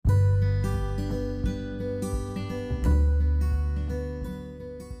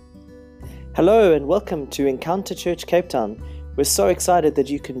Hello and welcome to Encounter Church Cape Town. We're so excited that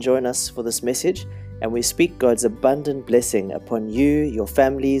you can join us for this message, and we speak God's abundant blessing upon you, your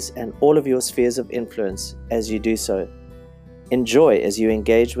families, and all of your spheres of influence as you do so. Enjoy as you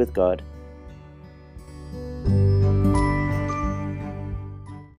engage with God.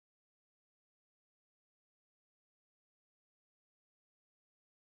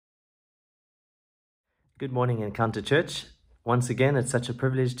 Good morning, Encounter Church. Once again, it's such a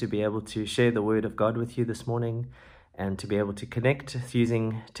privilege to be able to share the Word of God with you this morning and to be able to connect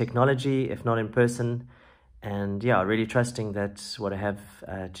using technology, if not in person. And really trusting that what I have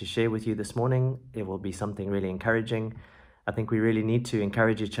to share with you this morning, it will be something really encouraging. I think we really need to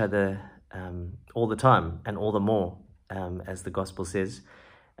encourage each other all the time and all the more, as the gospel says,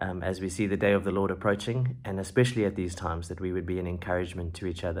 as we see the day of the Lord approaching, and especially at these times, that we would be an encouragement to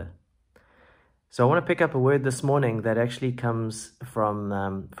each other. So I want to pick up a word this morning that actually comes from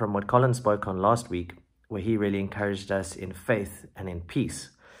what Colin spoke on last week, where he really encouraged us in faith and in peace.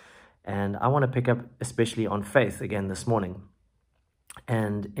 And I want to pick up especially on faith again this morning.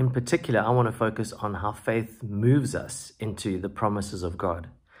 And in particular, I want to focus on how faith moves us into the promises of God.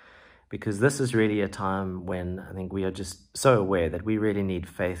 Because this is really a time when I think we are just so aware that we really need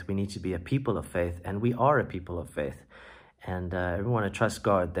faith. We need to be a people of faith, and we are a people of faith. And we want to trust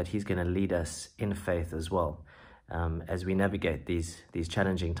God that He's going to lead us in faith as well, as we navigate these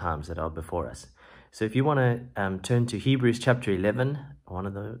challenging times that are before us. So if you want to turn to Hebrews chapter 11, one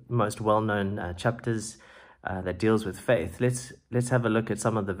of the most well-known chapters that deals with faith, let's have a look at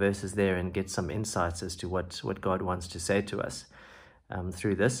some of the verses there and get some insights as to what God wants to say to us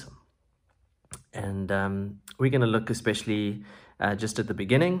through this. And we're going to look especially just at the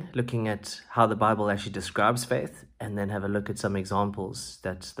beginning, looking at how the Bible actually describes faith, and then have a look at some examples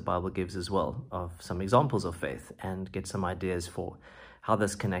that the Bible gives as well, of some examples of faith, and get some ideas for how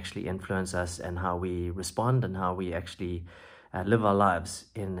this can actually influence us and how we respond and how we actually live our lives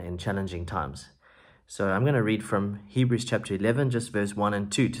in challenging times. So I'm going to read from Hebrews chapter 11, just verse 1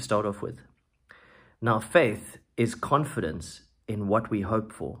 and 2 to start off with. Now faith is confidence in what we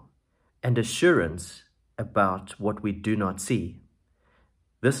hope for, and assurance about what we do not see.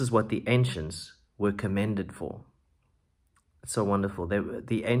 This is what the ancients were commended for. It's so wonderful.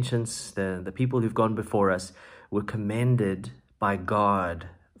 The ancients, the people who've gone before us, were commended by God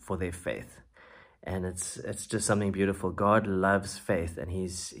for their faith. And it's just something beautiful. God loves faith, and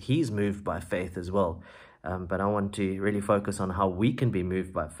he's moved by faith as well. But I want to really focus on how we can be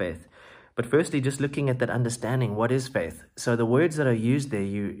moved by faith. But firstly, just looking at that understanding, what is faith? So the words that are used there,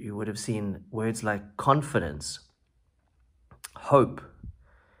 you would have seen words like confidence, hope,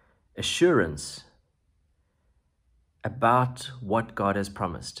 assurance about what God has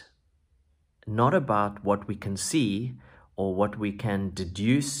promised, not about what we can see or what we can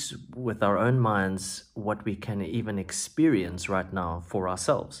deduce with our own minds, what we can even experience right now for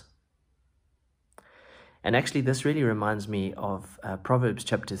ourselves. And actually, this really reminds me of Proverbs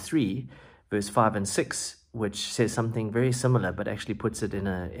chapter 3, verse 5 and 6, which says something very similar, but actually puts it in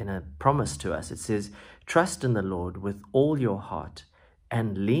a promise to us. It says, "Trust in the Lord with all your heart,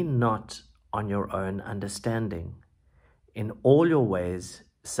 and lean not on your own understanding. In all your ways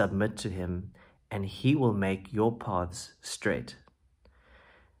submit to Him, and He will make your paths straight."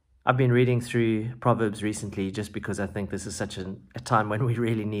 I've been reading through Proverbs recently just because I think this is such a time when we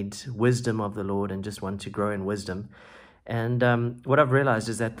really need wisdom of the Lord and just want to grow in wisdom. And what I've realized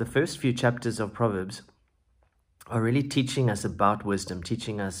is that the first few chapters of Proverbs are really teaching us about wisdom,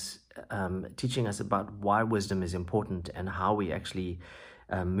 teaching us about why wisdom is important and how we actually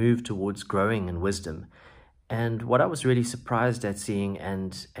move towards growing in wisdom. And what I was really surprised at seeing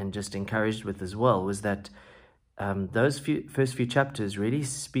and just encouraged with as well was that those first few chapters really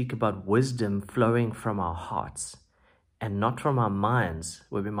speak about wisdom flowing from our hearts and not from our minds,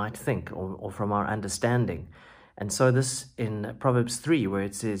 where we might think, or from our understanding. And so this in Proverbs 3, where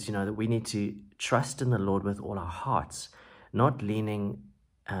it says, that we need to trust in the Lord with all our hearts, not leaning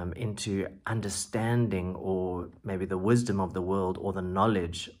into understanding or maybe the wisdom of the world or the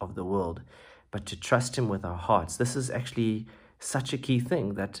knowledge of the world, but to trust Him with our hearts. This is actually such a key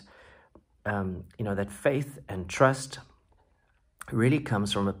thing, that that faith and trust really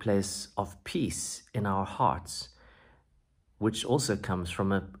comes from a place of peace in our hearts, which also comes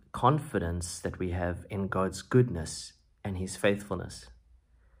from a confidence that we have in God's goodness and His faithfulness.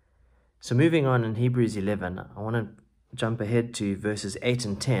 So moving on in Hebrews 11, I want to jump ahead to verses 8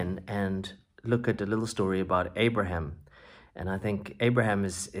 and 10 and look at a little story about Abraham. And I think Abraham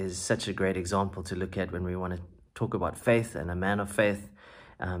is such a great example to look at when we want to talk about faith and a man of faith.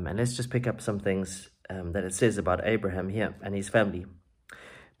 And let's just pick up some things that it says about Abraham here and his family.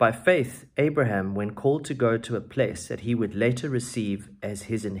 By faith, Abraham, when called to go to a place that he would later receive as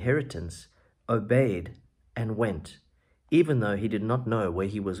his inheritance, obeyed and went, even though he did not know where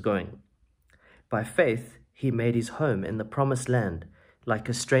he was going. By faith, he made his home in the promised land, like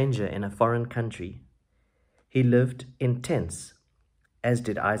a stranger in a foreign country. He lived in tents, as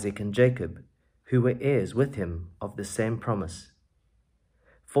did Isaac and Jacob, who were heirs with him of the same promise.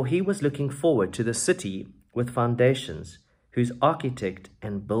 For he was looking forward to the city with foundations, whose architect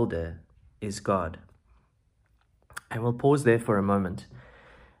and builder is God. And we'll pause there for a moment.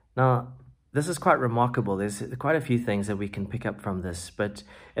 Now, this is quite remarkable. There's quite a few things that we can pick up from this, but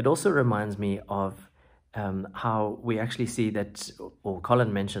it also reminds me of how we actually see that, or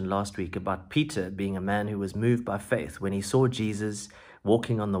Colin mentioned last week about Peter being a man who was moved by faith when he saw Jesus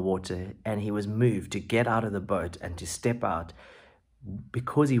walking on the water, and he was moved to get out of the boat and to step out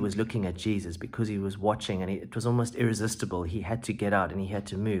because he was looking at Jesus, because he was watching, and it was almost irresistible. He had to get out and he had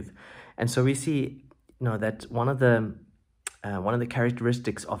to move. And so we see, that one of the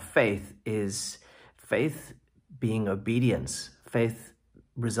characteristics of faith is faith being obedience, faith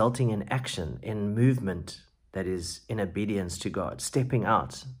resulting in action, in movement that is in obedience to God, stepping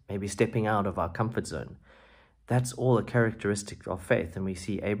out, maybe stepping out of our comfort zone. That's all a characteristic of faith, and we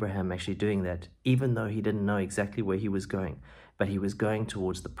see Abraham actually doing that, even though he didn't know exactly where he was going, but he was going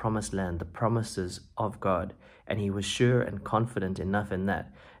towards the promised land, the promises of God, and he was sure and confident enough in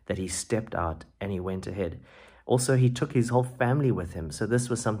that he stepped out and he went ahead. Also, he took his whole family with him, so this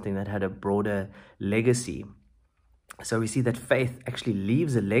was something that had a broader legacy. So we see that faith actually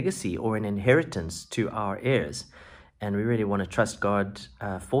leaves a legacy or an inheritance to our heirs. And we really want to trust God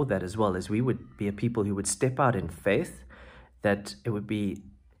for that, as well, as we would be a people who would step out in faith, that it would be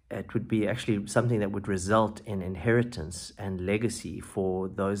actually something that would result in inheritance and legacy for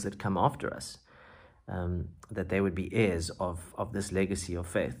those that come after us, that they would be heirs of this legacy of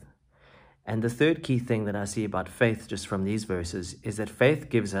faith. And the third key thing that I see about faith just from these verses is that faith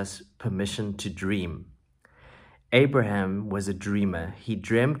gives us permission to dream. Abraham was a dreamer. He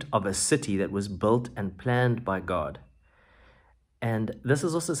dreamt of a city that was built and planned by God. And this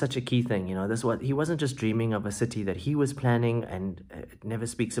is also such a key thing, he wasn't just dreaming of a city that he was planning, and it never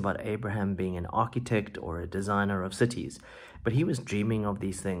speaks about Abraham being an architect or a designer of cities, but he was dreaming of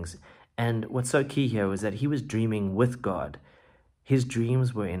these things. And what's so key here was that he was dreaming with God. His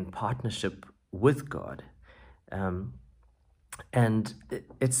dreams were in partnership with God. And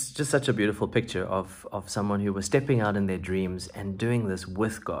it's just such a beautiful picture of someone who was stepping out in their dreams and doing this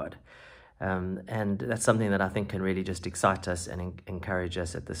with God. And that's something that I think can really just excite us and encourage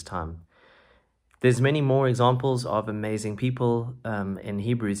us at this time. There's many more examples of amazing people in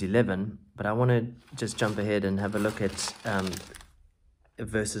Hebrews 11, but I want to just jump ahead and have a look at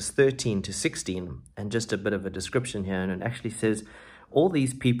verses 13 to 16, and just a bit of a description here. And it actually says, all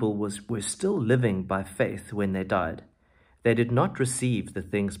these people were still living by faith when they died. They did not receive the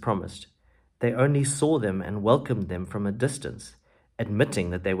things promised. They only saw them and welcomed them from a distance,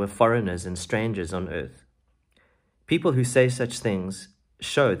 admitting that they were foreigners and strangers on earth. People who say such things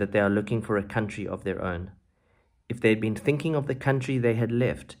show that they are looking for a country of their own. If they had been thinking of the country they had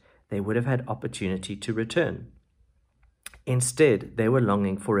left, they would have had opportunity to return. Instead, they were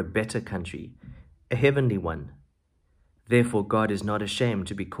longing for a better country, a heavenly one. Therefore, God is not ashamed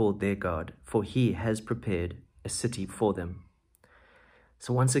to be called their God, for he has prepared a city for them.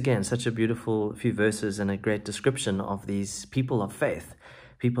 So once again, such a beautiful few verses and a great description of these people of faith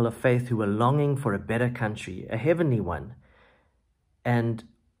who were longing for a better country, a heavenly one. And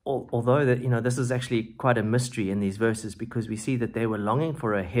although that this is actually quite a mystery in these verses, because we see that they were longing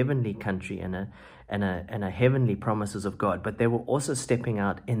for a heavenly country and a heavenly promises of God, but they were also stepping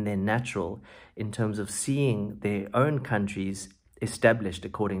out in their natural in terms of seeing their own countries established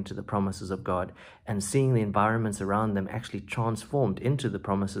according to the promises of God, and seeing the environments around them actually transformed into the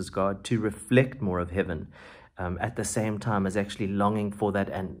promises of God to reflect more of heaven, at the same time as actually longing for that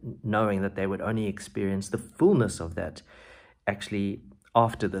and knowing that they would only experience the fullness of that actually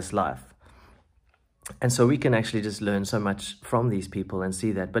after this life. And so we can actually just learn so much from these people and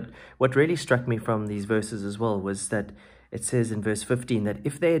see that. But what really struck me from these verses as well was that it says in verse 15 that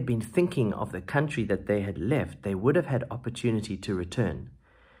if they had been thinking of the country that they had left, they would have had opportunity to return.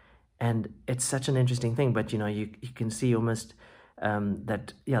 And it's such an interesting thing, but you can see almost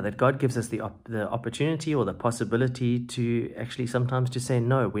that God gives us the opportunity or the possibility to actually sometimes to say,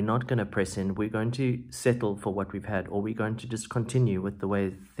 no, we're not going to press in, we're going to settle for what we've had, or we're going to just continue with the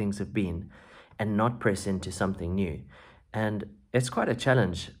way things have been and not press into something new. And it's quite a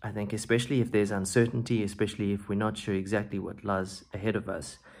challenge, I think, especially if there's uncertainty, especially if we're not sure exactly what lies ahead of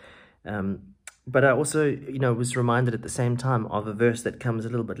us. But I also, was reminded at the same time of a verse that comes a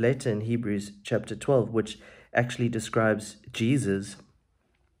little bit later in Hebrews chapter 12, which actually describes Jesus.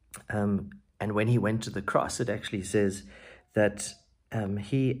 And when he went to the cross, it actually says that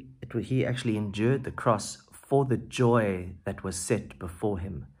he actually endured the cross for the joy that was set before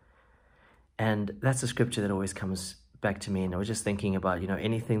him. And that's a scripture that always comes back to me. And I was just thinking about,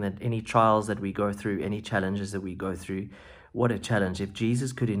 any trials that we go through, any challenges that we go through, what a challenge. If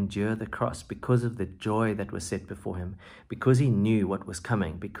Jesus could endure the cross because of the joy that was set before him, because he knew what was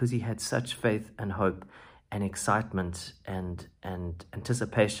coming, because he had such faith and hope and excitement and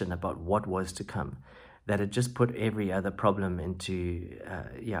anticipation about what was to come, that it just put every other problem into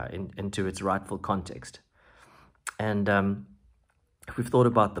its rightful context. And we've thought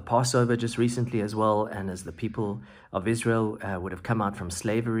about the Passover just recently as well, and as the people of Israel would have come out from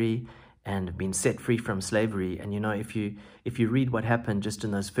slavery and been set free from slavery. And if you read what happened just in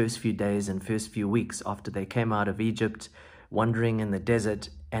those first few days and first few weeks after they came out of Egypt, wandering in the desert,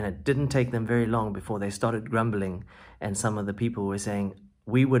 and it didn't take them very long before they started grumbling, and some of the people were saying,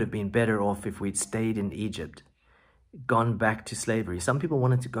 we would have been better off if we'd stayed in Egypt, gone back to slavery. Some people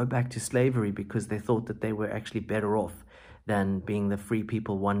wanted to go back to slavery because they thought that they were actually better off than being the free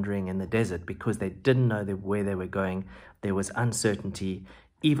people wandering in the desert, because they didn't know where they were going. There was uncertainty,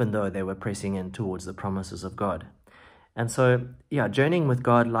 even though they were pressing in towards the promises of God. And so, journeying with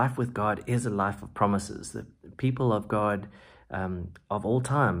God, life with God, is a life of promises. The people of God of all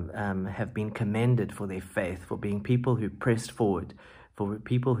time have been commended for their faith, for being people who pressed forward, for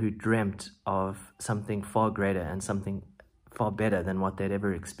people who dreamt of something far greater and something far better than what they'd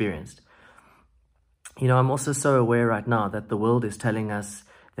ever experienced. I'm also so aware right now that the world is telling us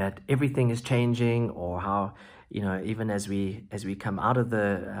that everything is changing, or how, even as we come out of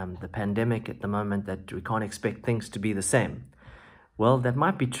the pandemic at the moment, that we can't expect things to be the same. Well, that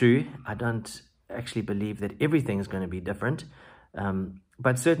might be true. I don't actually believe that everything is going to be different.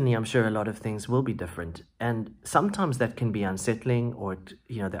 But certainly I'm sure a lot of things will be different. And sometimes that can be unsettling, or,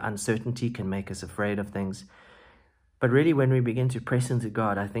 the uncertainty can make us afraid of things. But really, when we begin to press into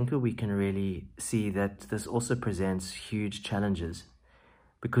God, I think we can really see that this also presents huge challenges.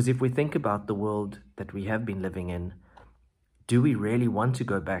 Because if we think about the world that we have been living in, do we really want to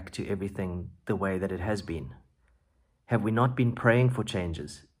go back to everything the way that it has been? Have we not been praying for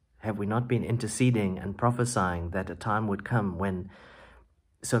changes? Have we not been interceding and prophesying that a time would come when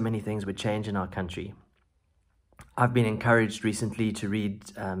so many things would change in our country? I've been encouraged recently to read,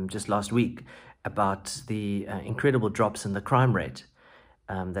 just last week, about the incredible drops in the crime rate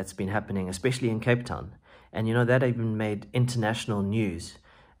that's been happening, especially in Cape Town. And, that even made international news.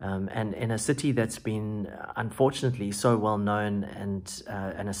 And in a city that's been, unfortunately, so well known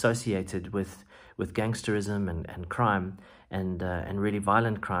and associated with gangsterism and crime and really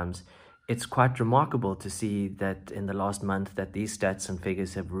violent crimes, it's quite remarkable to see that in the last month that these stats and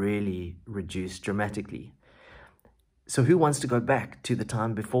figures have really reduced dramatically. So who wants to go back to the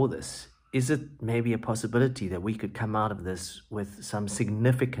time before this? Is it maybe a possibility that we could come out of this with some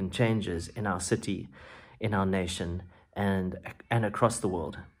significant changes in our city, in our nation, and across the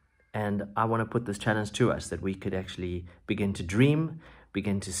world? And I want to put this challenge to us, that we could actually begin to dream,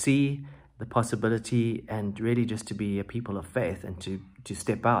 begin to see the possibility, and really just to be a people of faith and to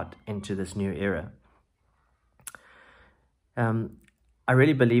step out into this new era. I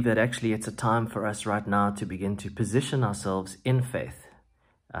really believe that actually it's a time for us right now to begin to position ourselves in faith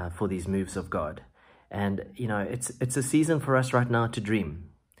for these moves of God. And, it's a season for us right now to dream,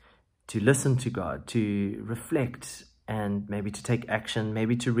 to listen to God, to reflect, and maybe to take action,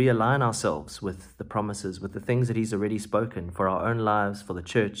 maybe to realign ourselves with the promises, with the things that He's already spoken for our own lives, for the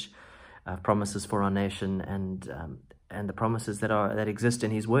church, promises for our nation, and the promises that exist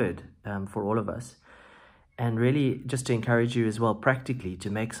in His Word for all of us. And really just to encourage you as well, practically, to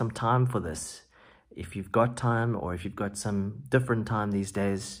make some time for this. If you've got time, or if you've got some different time these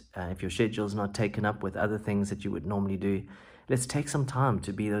days, if your schedule's not taken up with other things that you would normally do, let's take some time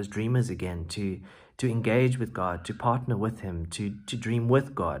to be those dreamers again, to engage with God, to partner with Him, to dream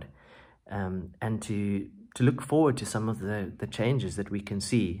with God, and to look forward to some of the changes that we can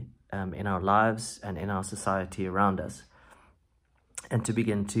see in our lives and in our society around us, and to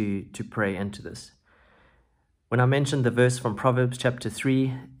begin to pray into this. When I mentioned the verse from Proverbs chapter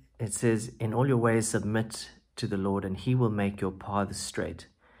 3, it says, "In all your ways submit to the Lord, and He will make your paths straight."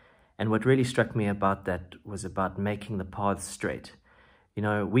 And what really struck me about that was about making the paths straight.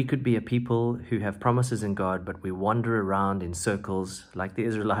 We could be a people who have promises in God, but we wander around in circles like the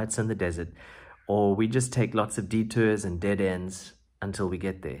Israelites in the desert, or we just take lots of detours and dead ends until we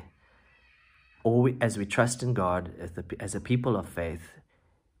get there. Or as we trust in God, as a people of faith,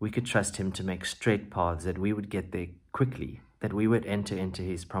 we could trust him to make straight paths, that we would get there quickly, that we would enter into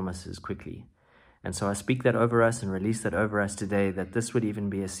his promises quickly. And so I speak that over us and release that over us today, that this would even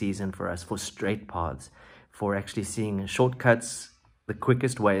be a season for us for straight paths, for actually seeing shortcuts, the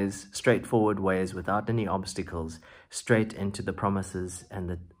quickest ways, straightforward ways, without any obstacles, straight into the promises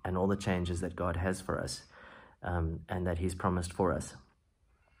and all the changes that God has for us, and that he's promised for us.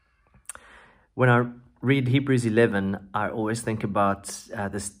 When I read Hebrews 11, I always think about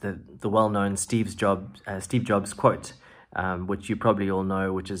the well-known Steve Jobs quote, which you probably all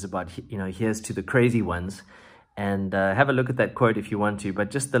know, which is about, here's to the crazy ones. And have a look at that quote if you want to.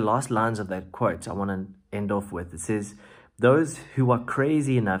 But just the last lines of that quote I want to end off with. It says, "Those who are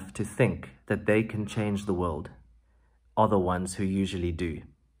crazy enough to think that they can change the world are the ones who usually do."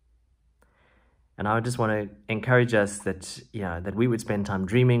 And I just want to encourage us that we would spend time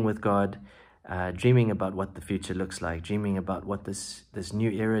dreaming with God, dreaming about what the future looks like, dreaming about what this new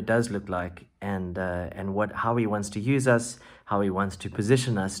era does look like, and how he wants to use us, how he wants to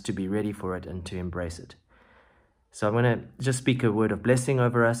position us to be ready for it and to embrace it. So I'm going to just speak a word of blessing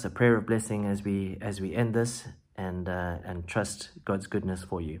over us, a prayer of blessing as we end this, and trust God's goodness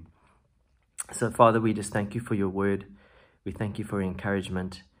for you. So Father, we just thank you for your word. We thank you for your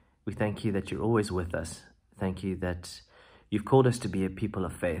encouragement. We thank you that you're always with us. Thank you that you've called us to be a people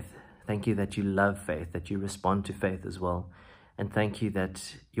of faith. Thank you that you love faith, that you respond to faith as well. And thank you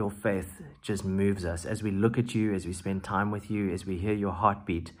that your faith just moves us. As we look at you, as we spend time with you, as we hear your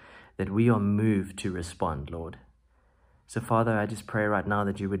heartbeat, that we are moved to respond, Lord. So Father, I just pray right now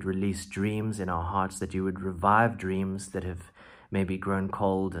that you would release dreams in our hearts, that you would revive dreams that have maybe grown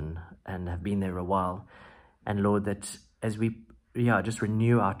cold and have been there a while. And Lord, that as we just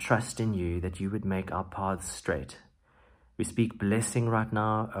renew our trust in you, that you would make our paths straight. We speak blessing right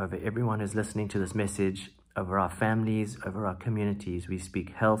now over everyone who's listening to this message, over our families, over our communities. We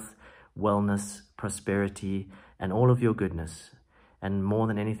speak health, wellness, prosperity, and all of your goodness. And more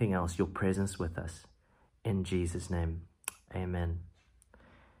than anything else, your presence with us. In Jesus' name, amen.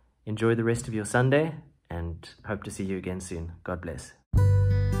 Enjoy the rest of your Sunday and hope to see you again soon. God bless.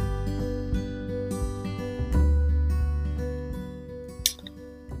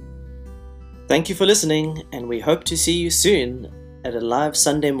 Thank you for listening, and we hope to see you soon at a live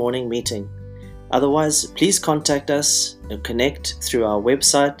Sunday morning meeting. Otherwise, please contact us and connect through our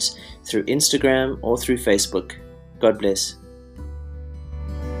website, through Instagram, or through Facebook. God bless.